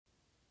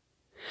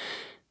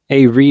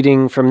A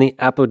reading from the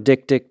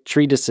Apodictic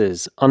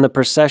Treatises on the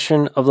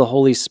Procession of the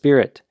Holy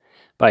Spirit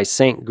by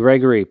St.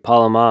 Gregory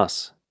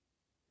Palamas.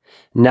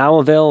 Now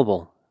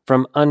available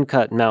from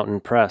Uncut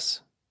Mountain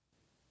Press.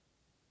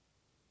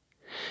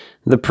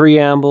 The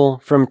Preamble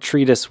from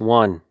Treatise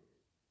 1.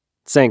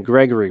 St.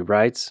 Gregory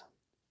writes,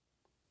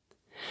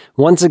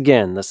 "Once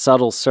again the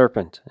subtle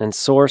serpent and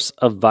source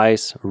of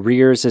vice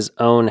rears his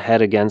own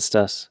head against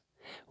us,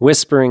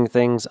 whispering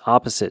things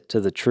opposite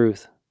to the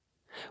truth.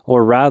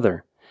 Or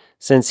rather,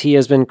 since he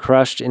has been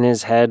crushed in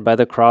his head by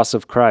the cross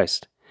of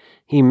Christ,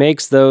 he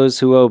makes those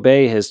who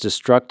obey his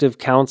destructive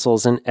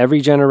counsels in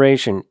every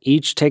generation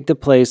each take the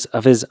place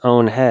of his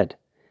own head,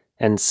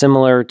 and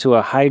similar to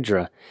a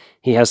hydra,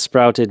 he has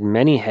sprouted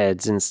many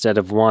heads instead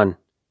of one,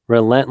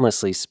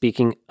 relentlessly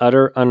speaking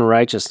utter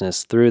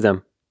unrighteousness through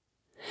them.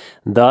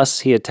 Thus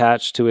he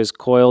attached to his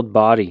coiled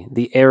body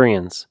the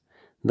Arians,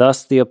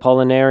 thus the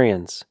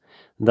Apollinarians,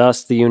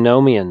 thus the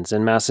Eunomians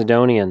and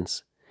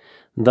Macedonians,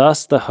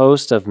 thus the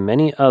host of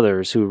many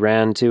others who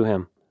ran to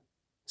him,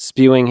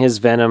 spewing his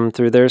venom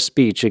through their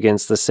speech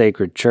against the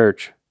sacred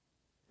church.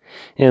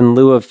 In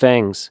lieu of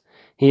fangs,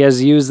 he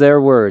has used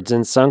their words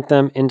and sunk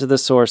them into the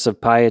source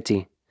of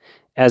piety,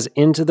 as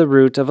into the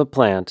root of a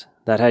plant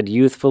that had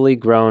youthfully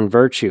grown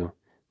virtue,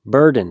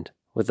 burdened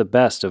with the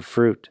best of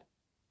fruit.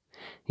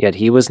 Yet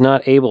he was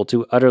not able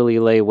to utterly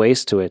lay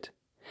waste to it,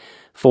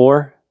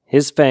 for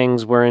his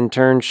fangs were in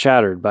turn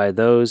shattered by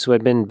those who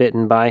had been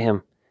bitten by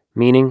him,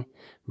 meaning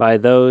by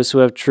those who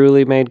have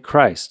truly made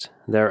Christ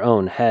their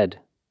own head.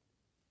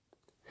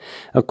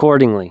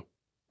 Accordingly,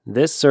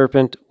 this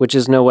serpent, which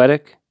is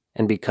noetic,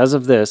 and because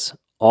of this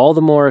all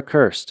the more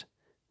accursed,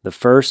 the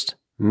first,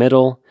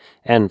 middle,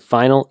 and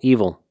final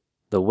evil,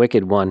 the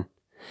wicked one,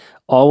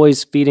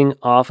 always feeding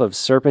off of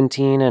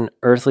serpentine and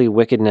earthly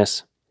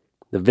wickedness,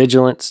 the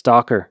vigilant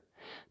stalker,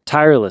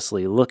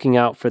 tirelessly looking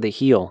out for the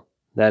heel,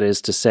 that is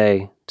to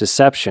say,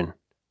 deception,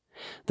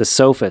 the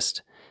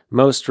sophist,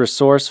 most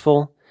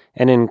resourceful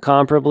and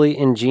incomparably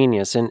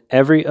ingenious in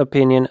every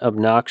opinion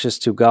obnoxious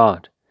to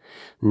God,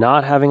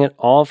 not having at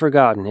all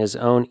forgotten his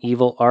own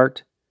evil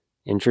art,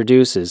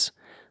 introduces,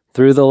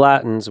 through the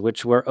Latins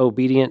which were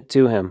obedient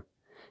to him,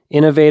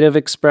 innovative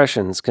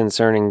expressions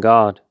concerning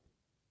God.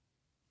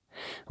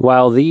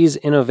 While these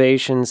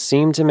innovations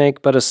seem to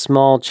make but a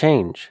small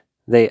change,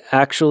 they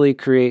actually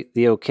create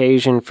the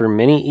occasion for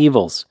many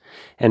evils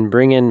and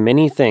bring in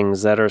many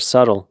things that are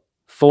subtle,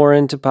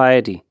 foreign to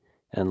piety,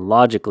 and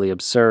logically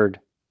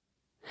absurd.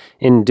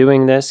 In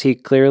doing this, he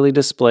clearly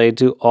displayed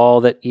to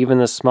all that even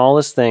the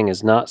smallest thing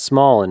is not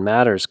small in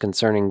matters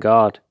concerning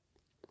God.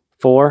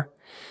 For,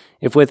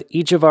 if with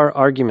each of our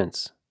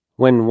arguments,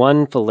 when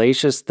one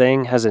fallacious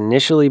thing has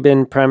initially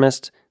been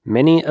premised,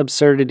 many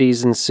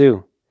absurdities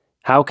ensue,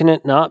 how can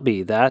it not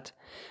be that,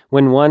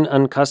 when one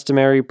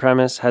uncustomary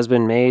premise has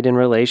been made in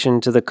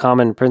relation to the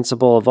common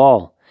principle of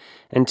all,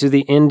 and to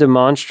the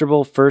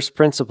indemonstrable first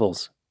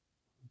principles,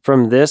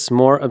 from this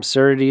more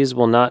absurdities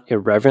will not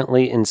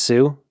irreverently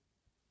ensue?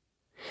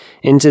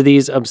 Into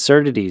these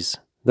absurdities,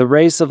 the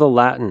race of the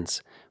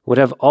Latins would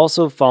have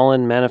also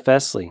fallen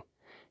manifestly,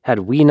 had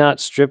we not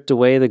stripped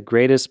away the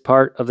greatest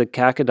part of the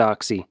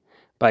cacodoxy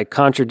by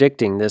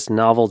contradicting this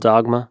novel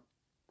dogma.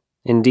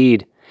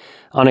 Indeed,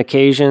 on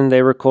occasion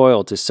they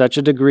recoil to such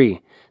a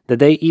degree that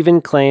they even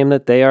claim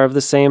that they are of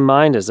the same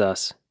mind as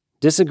us,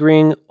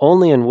 disagreeing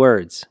only in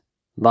words,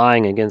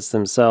 lying against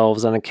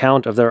themselves on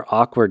account of their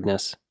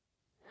awkwardness.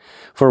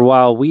 For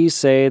while we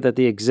say that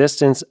the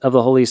existence of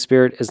the Holy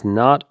Spirit is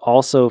not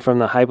also from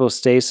the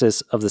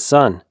hypostasis of the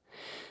Son,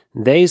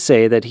 they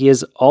say that he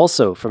is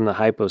also from the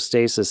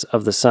hypostasis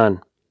of the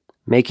Son,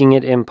 making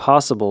it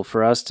impossible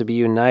for us to be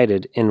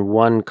united in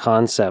one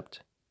concept.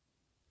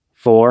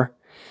 For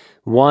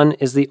one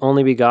is the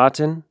only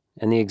begotten,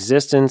 and the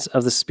existence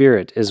of the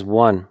Spirit is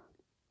one.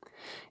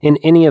 In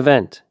any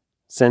event,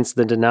 since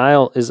the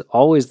denial is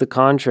always the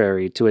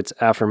contrary to its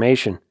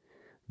affirmation,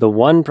 the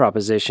one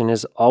proposition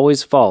is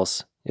always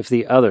false if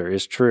the other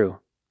is true,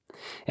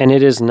 and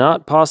it is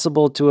not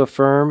possible to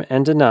affirm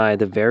and deny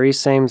the very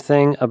same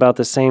thing about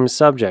the same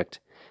subject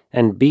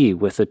and be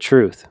with the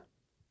truth.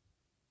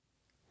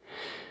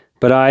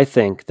 But I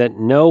think that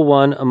no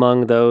one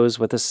among those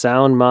with a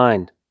sound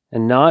mind,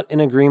 and not in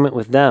agreement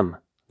with them,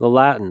 the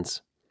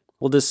Latins,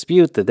 will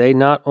dispute that they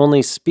not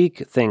only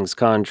speak things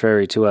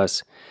contrary to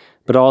us,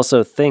 but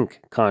also think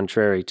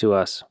contrary to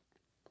us.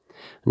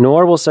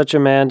 Nor will such a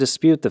man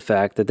dispute the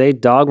fact that they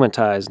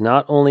dogmatize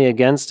not only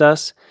against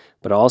us,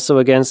 but also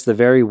against the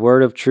very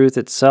word of truth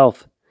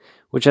itself,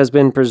 which has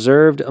been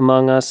preserved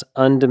among us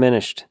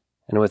undiminished,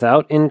 and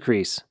without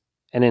increase,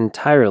 and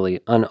entirely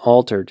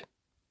unaltered.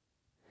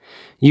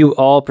 You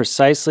all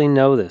precisely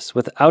know this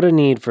without a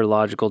need for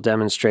logical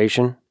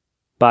demonstration.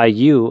 By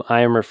you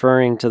I am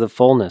referring to the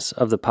fullness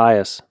of the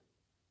pious.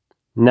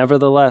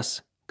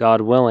 Nevertheless,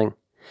 God willing,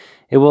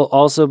 it will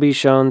also be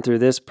shown through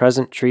this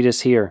present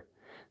treatise here,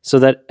 so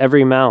that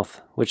every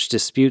mouth which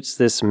disputes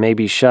this may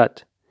be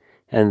shut,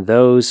 and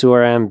those who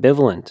are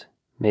ambivalent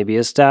may be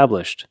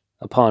established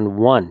upon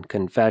one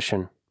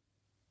confession.